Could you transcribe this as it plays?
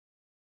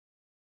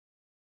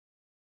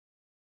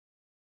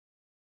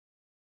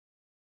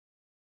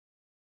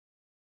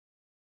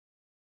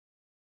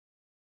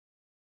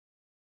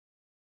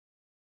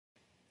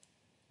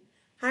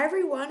Hi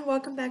everyone,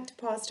 welcome back to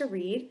Paws to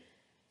Read.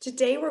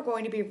 Today we're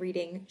going to be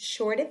reading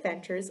Short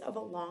Adventures of a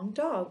Loooong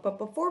Dog. But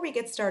before we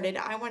get started,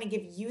 I want to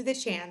give you the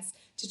chance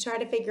to try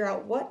to figure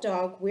out what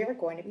dog we're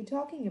going to be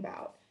talking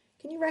about.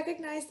 Can you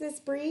recognize this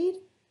breed?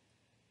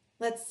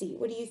 Let's see,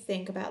 what do you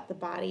think about the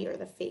body or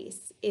the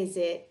face? Is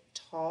it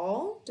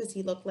tall? Does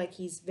he look like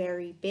he's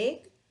very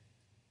big?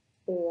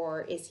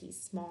 Or is he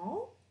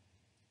small?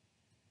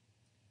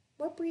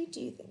 What breed do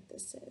you think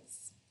this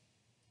is?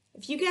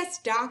 If you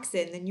guessed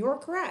Dachshund, then you're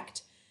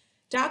correct.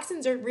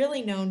 Dachshunds are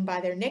really known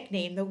by their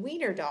nickname, the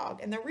wiener dog,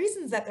 and the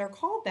reasons that they're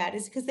called that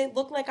is because they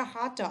look like a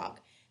hot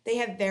dog. They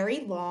have very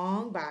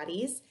long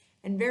bodies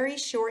and very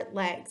short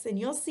legs, and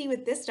you'll see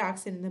with this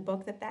dachshund in the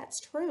book that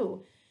that's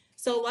true.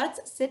 So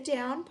let's sit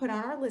down, put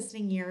on our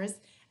listening ears,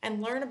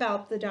 and learn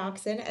about the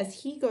dachshund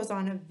as he goes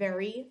on a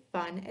very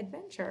fun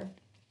adventure.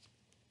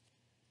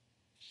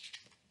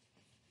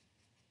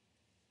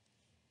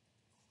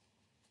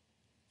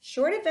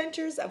 Short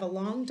Adventures of a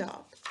Loooong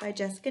Dog by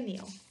Jessica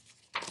Neal.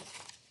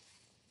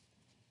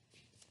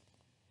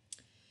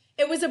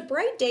 It was a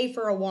bright day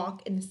for a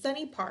walk in the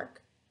sunny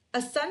park,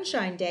 a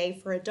sunshine day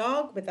for a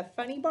dog with a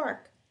funny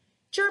bark.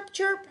 Chirp,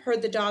 chirp,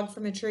 heard the dog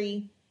from a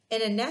tree.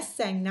 In a nest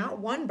sang not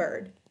one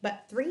bird,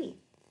 but three.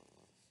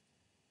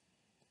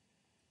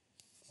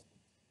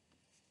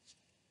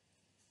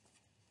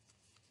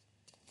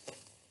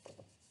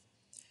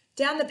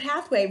 Down the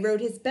pathway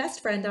rode his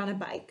best friend on a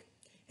bike.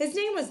 His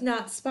name was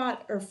not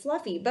Spot or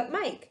Fluffy, but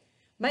Mike.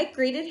 Mike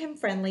greeted him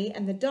friendly,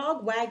 and the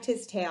dog wagged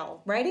his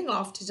tail, riding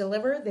off to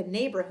deliver the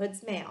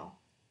neighborhood's mail.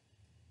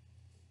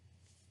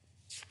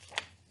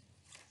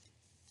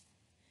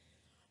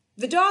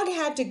 The dog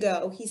had to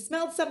go. He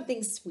smelled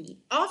something sweet.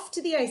 Off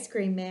to the ice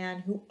cream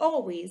man, who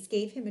always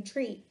gave him a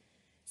treat.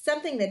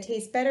 Something that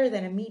tastes better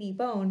than a meaty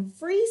bone,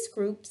 free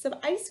scoops of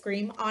ice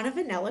cream on a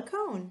vanilla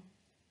cone.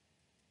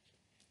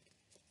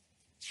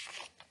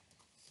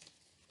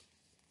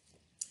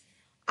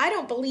 I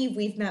don't believe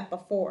we've met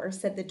before,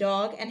 said the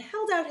dog, and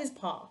held out his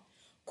paw.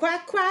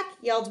 Quack, quack,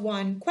 yelled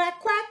one. Quack,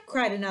 quack,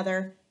 cried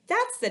another.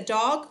 That's the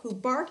dog who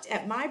barked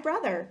at my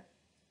brother.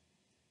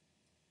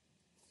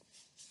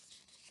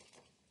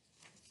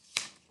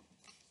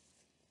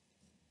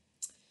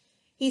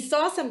 He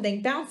saw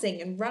something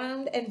bouncing and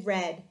round and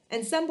red,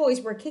 and some boys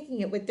were kicking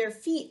it with their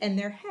feet and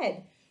their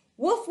head.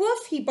 Woof,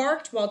 woof, he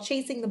barked while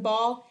chasing the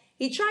ball.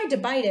 He tried to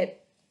bite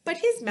it, but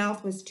his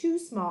mouth was too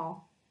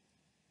small.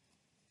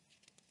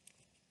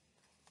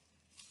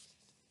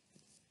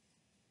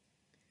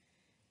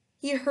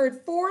 He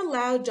heard four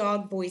loud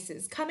dog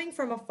voices coming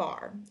from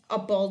afar, a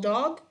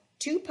bulldog,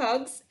 two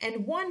pugs,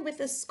 and one with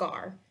a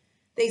scar.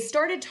 They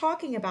started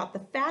talking about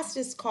the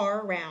fastest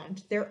car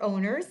around, their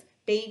owners,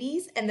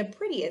 babies, and the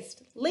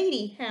prettiest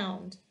lady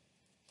hound.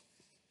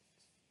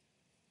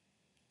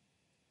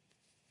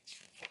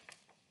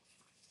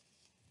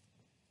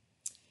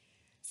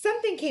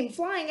 Something came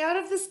flying out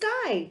of the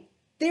sky.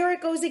 There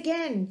it goes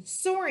again,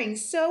 soaring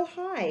so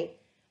high.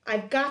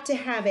 I've got to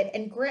have it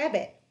and grab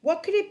it.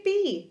 What could it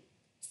be?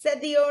 Said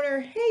the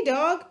owner, hey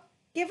dog,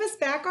 give us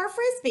back our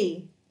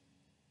frisbee.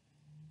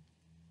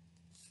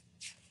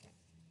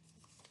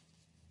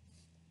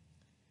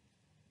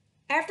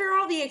 After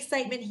all the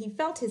excitement, he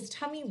felt his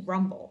tummy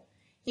rumble.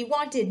 He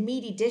wanted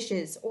meaty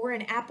dishes or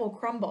an apple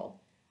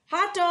crumble.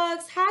 Hot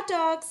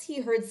dogs,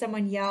 he heard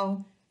someone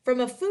yell.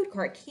 From a food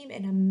cart came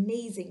an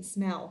amazing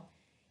smell.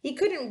 He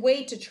couldn't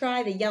wait to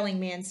try the yelling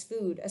man's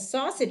food. A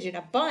sausage in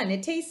a bun,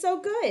 it tastes so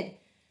good.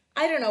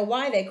 I don't know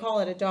why they call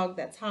it a dog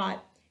that's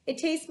hot. It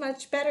tastes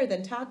much better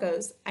than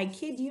tacos, I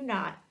kid you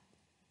not.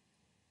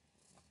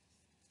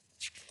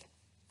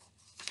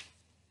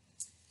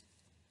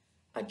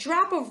 A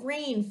drop of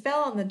rain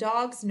fell on the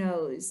dog's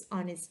nose,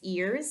 on his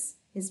ears,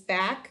 his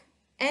back,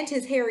 and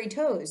his hairy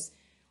toes.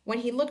 When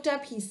he looked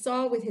up, he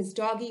saw with his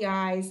doggy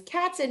eyes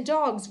cats and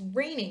dogs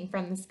raining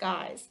from the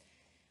skies.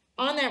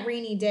 On that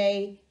rainy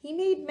day, he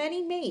made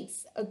many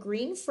mates, a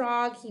green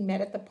frog he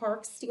met at the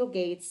park's steel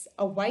gates,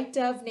 a white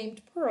dove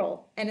named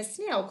Pearl, and a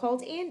snail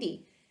called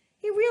Andy.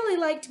 He really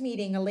liked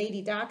meeting a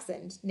lady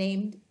dachshund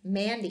named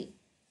Mandy.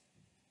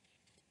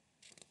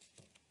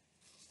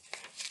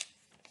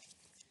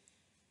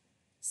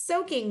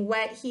 Soaking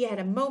wet, he had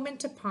a moment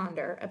to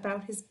ponder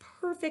about his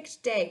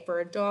perfect day for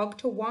a dog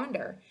to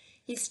wander.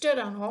 He stood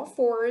on all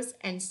fours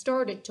and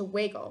started to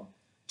wiggle,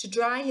 to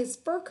dry his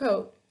fur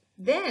coat.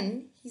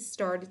 Then he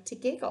started to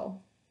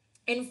giggle.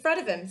 In front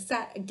of him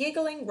sat a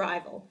giggling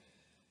rival.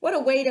 What a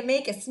way to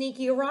make a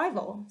sneaky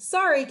arrival.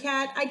 Sorry,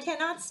 cat, I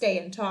cannot stay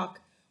and talk.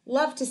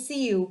 Love to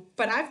see you,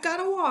 but I've got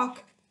to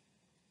walk.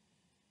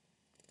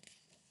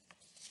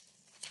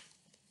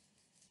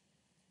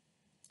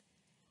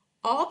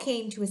 All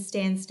came to a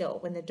standstill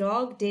when the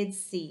dog did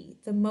see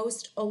the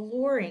most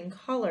alluring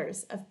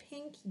colors of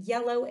pink,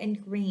 yellow,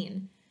 and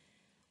green.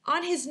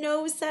 On his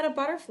nose sat a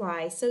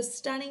butterfly so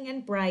stunning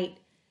and bright.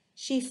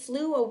 She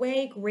flew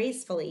away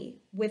gracefully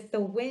with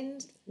the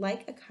wind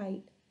like a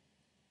kite.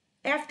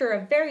 After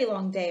a very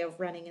long day of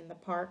running in the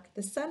park,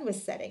 the sun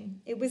was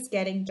setting. It was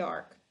getting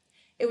dark.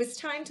 It was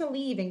time to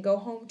leave and go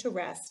home to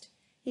rest.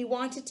 He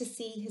wanted to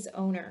see his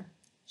owner.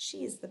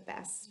 She is the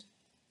best.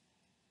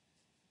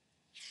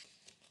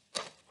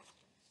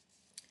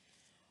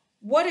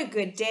 What a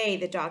good day,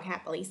 the dog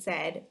happily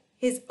said.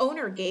 His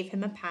owner gave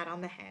him a pat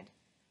on the head.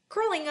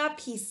 Curling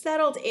up, he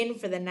settled in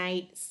for the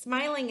night,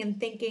 smiling and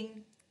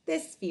thinking,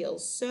 this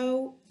feels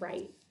so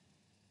right.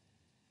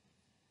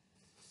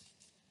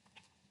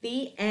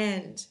 The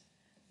end.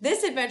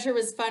 This adventure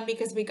was fun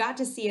because we got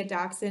to see a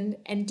dachshund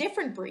and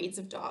different breeds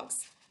of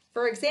dogs.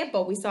 For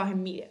example, we saw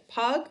him meet a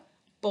pug,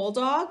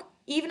 bulldog,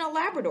 even a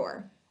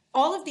Labrador.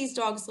 All of these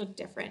dogs look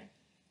different.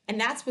 And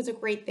that's what's a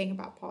great thing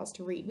about Paws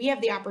to Read. We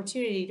have the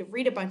opportunity to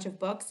read a bunch of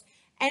books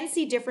and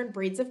see different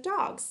breeds of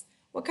dogs.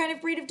 What kind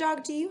of breed of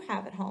dog do you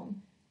have at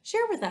home?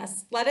 Share with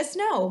us. Let us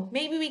know.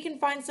 Maybe we can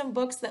find some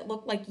books that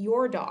look like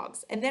your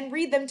dogs and then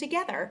read them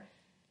together.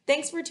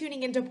 Thanks for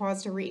tuning into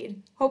Paws to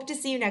Read. Hope to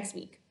see you next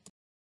week.